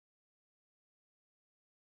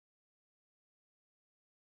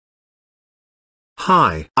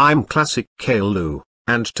Hi, I'm Classic Caillou,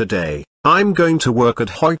 and today, I'm going to work at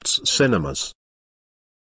Hoyt's Cinemas.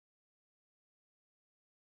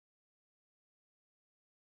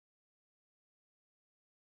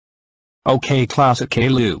 Okay, Classic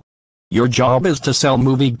Caillou. Your job is to sell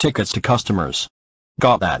movie tickets to customers.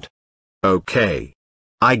 Got that? Okay.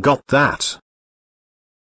 I got that.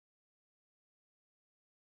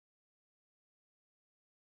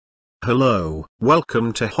 Hello,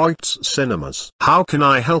 welcome to Hoyt's Cinemas. How can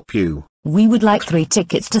I help you? We would like 3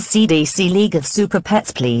 tickets to see DC League of Super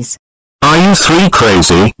Pets, please. Are you 3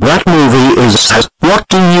 crazy? That movie is sad. What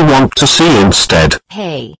do you want to see instead?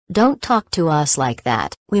 Hey, don't talk to us like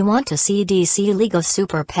that. We want to see DC League of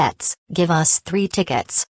Super Pets. Give us 3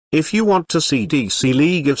 tickets. If you want to see DC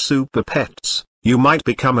League of Super Pets, you might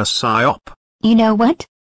become a psyop. You know what?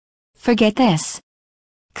 Forget this.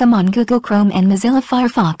 Come on Google Chrome and Mozilla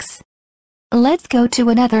Firefox. Let's go to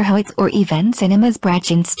another Hoyts or Event Cinemas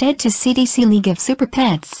branch instead to see DC League of Super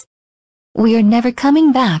Pets. We're never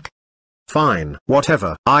coming back. Fine,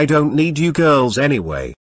 whatever. I don't need you girls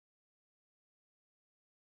anyway.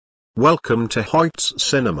 Welcome to Hoyt's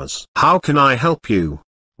Cinemas. How can I help you?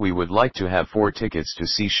 We would like to have 4 tickets to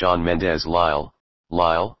see Shawn Mendes Lyle,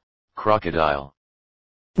 Crocodile.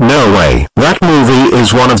 No way, that movie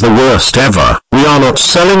is one of the worst ever. We are not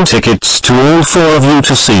selling tickets to all 4 of you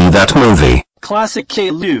to see that movie. Classic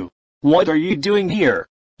Caillou, what are you doing here?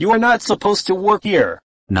 You are not supposed to work here.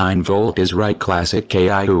 9V is right, Classic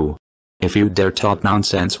Caillou. If you dare talk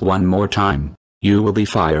nonsense one more time, you will be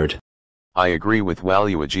fired. I agree with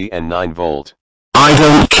Waluigi and 9V. I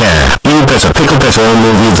don't care. You better pick a better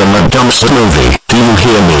movie than the dumpster movie. Do you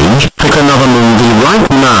hear me? Pick another movie right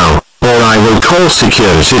now, or I will call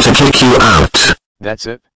security to kick you out. That's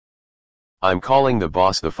it? I'm calling the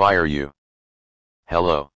boss to fire you.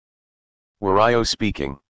 Hello. Wario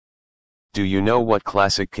speaking. Do you know what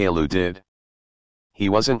Classic Caillou did? He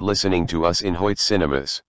wasn't listening to us in Hoyt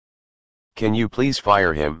Cinemas. Can you please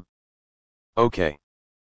fire him? Okay.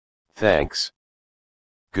 Thanks.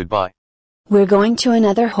 Goodbye. We're going to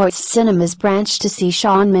another Hoyt Cinemas branch to see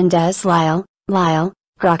Shawn Mendes Lyle,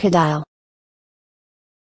 Crocodile.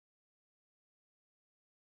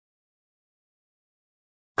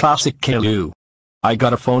 Classic Caillou. I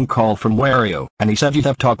got a phone call from Wario, and he said you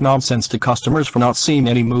have talked nonsense to customers for not seeing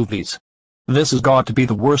any movies. This has got to be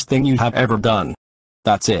the worst thing you have ever done.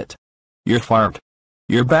 That's it. You're fired.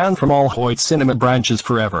 You're banned from all Hoyt Cinema branches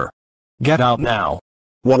forever. Get out now.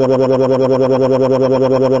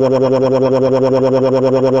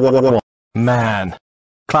 Man.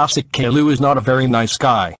 Classic Caillou is not a very nice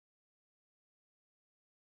guy.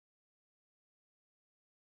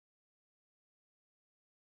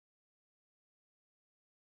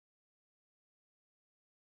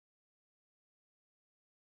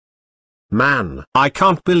 Man, I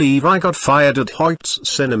can't believe I got fired at Hoyt's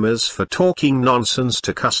Cinemas for talking nonsense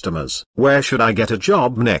to customers. Where should I get a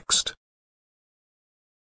job next?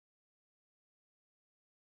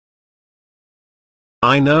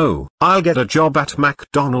 I know, I'll get a job at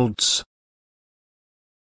McDonald's.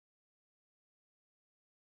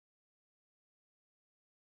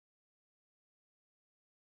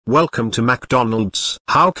 Welcome to McDonald's.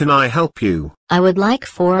 How can I help you? I would like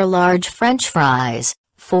 4 large French fries,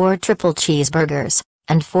 4 triple cheeseburgers,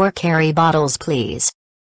 and 4 carry bottles, please.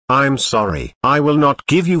 I'm sorry, I will not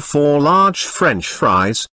give you 4 large French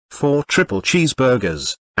fries, 4 triple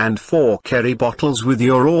cheeseburgers, and 4 carry bottles with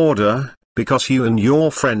your order, because you and your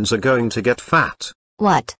friends are going to get fat.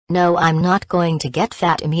 What? No, I'm not going to get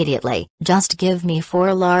fat immediately. Just give me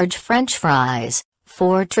 4 large French fries,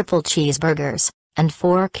 4 triple cheeseburgers, and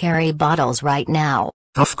 4 carry bottles right now.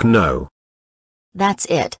 No. That's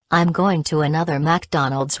it. I'm going to another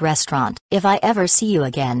McDonald's restaurant. If I ever see you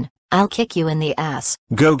again, I'll kick you in the ass.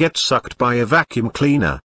 Go get sucked by a vacuum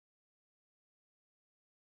cleaner.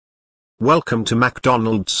 Welcome to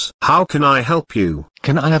McDonald's. How can I help you?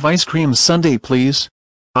 Can I have ice cream sundae, please?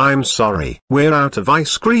 I'm sorry, we're out of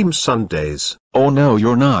ice cream sundaes. Oh no,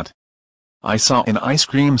 you're not. I saw an ice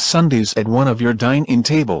cream sundaes at one of your dine-in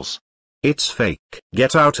tables. It's fake.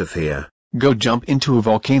 Get out of here. Go jump into a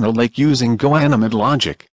volcano lake using GoAnimate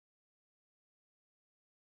logic.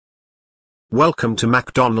 Welcome to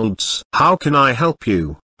McDonald's. How can I help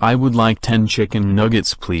you? I would like 10 chicken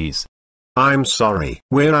nuggets, please. I'm sorry,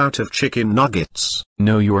 we're out of chicken nuggets.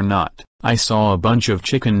 No, you're not. I saw a bunch of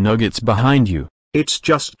chicken nuggets behind you. It's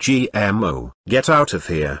just GMO. Get out of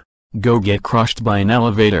here. Go get crushed by an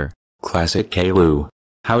elevator. Classic Caillou.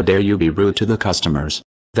 How dare you be rude to the customers?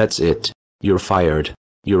 That's it. You're fired.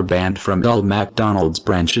 You're banned from all McDonald's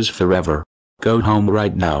branches forever. Go home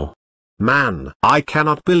right now.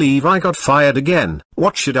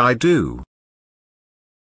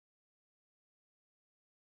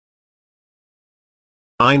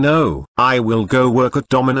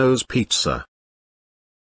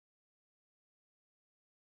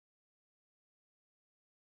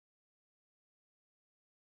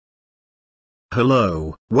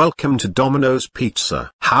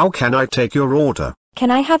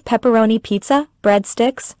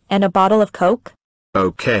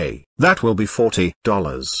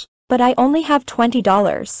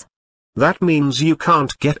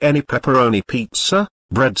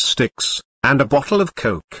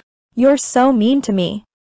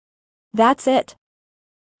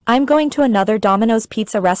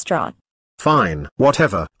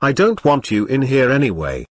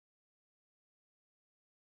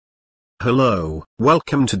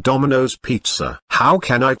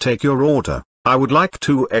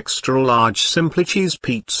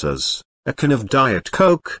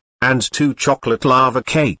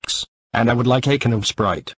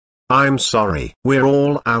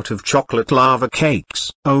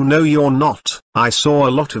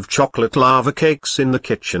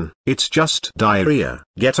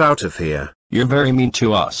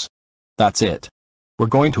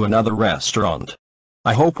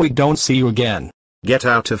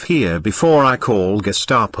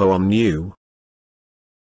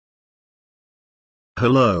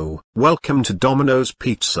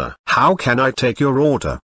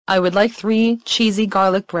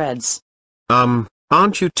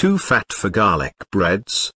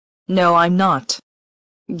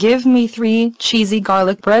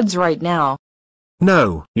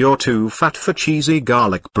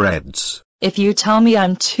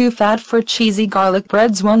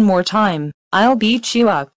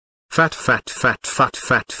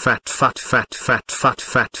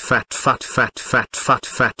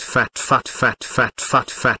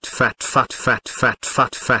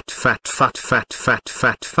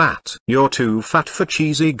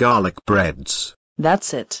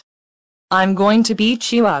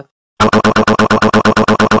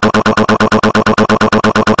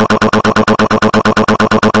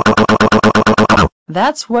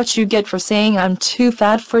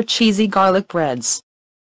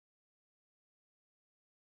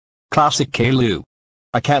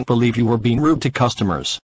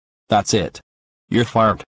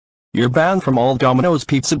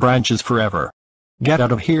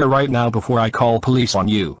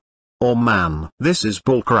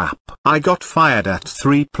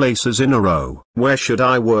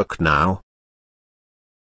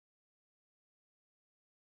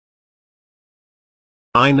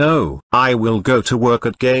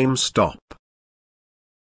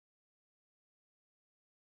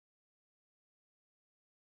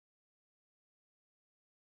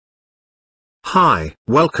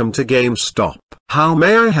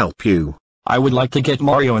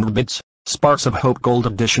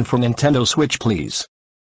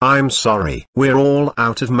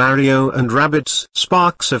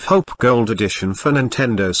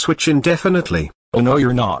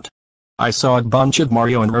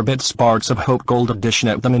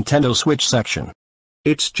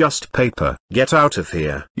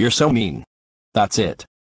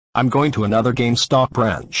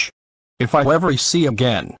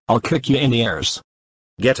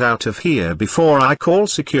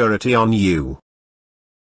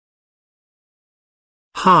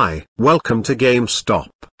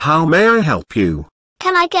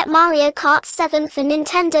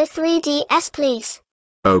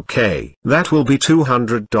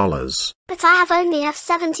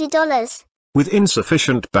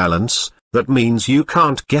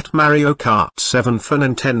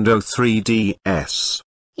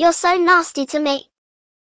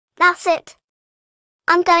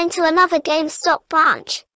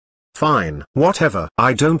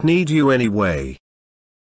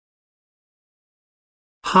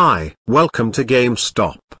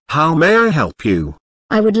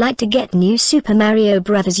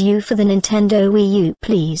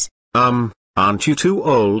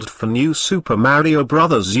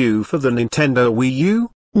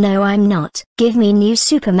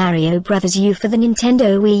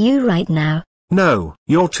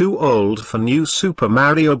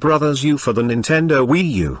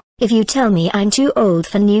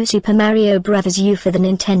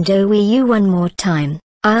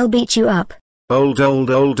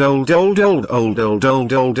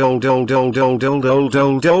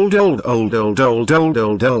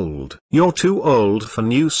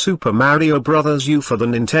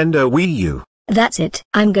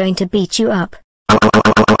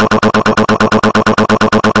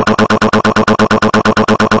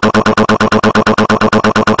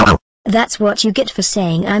 That's what you get for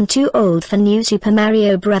saying I'm too old for New Super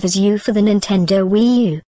Mario Bros. U for the Nintendo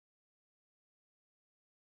Wii U.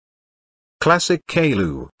 Classic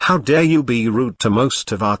Caillou. How dare you be rude to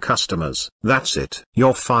most of our customers. That's it.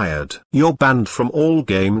 You're fired. You're banned from all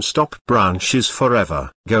GameStop branches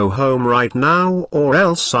forever. Go home right now or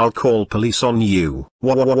else I'll call police on you.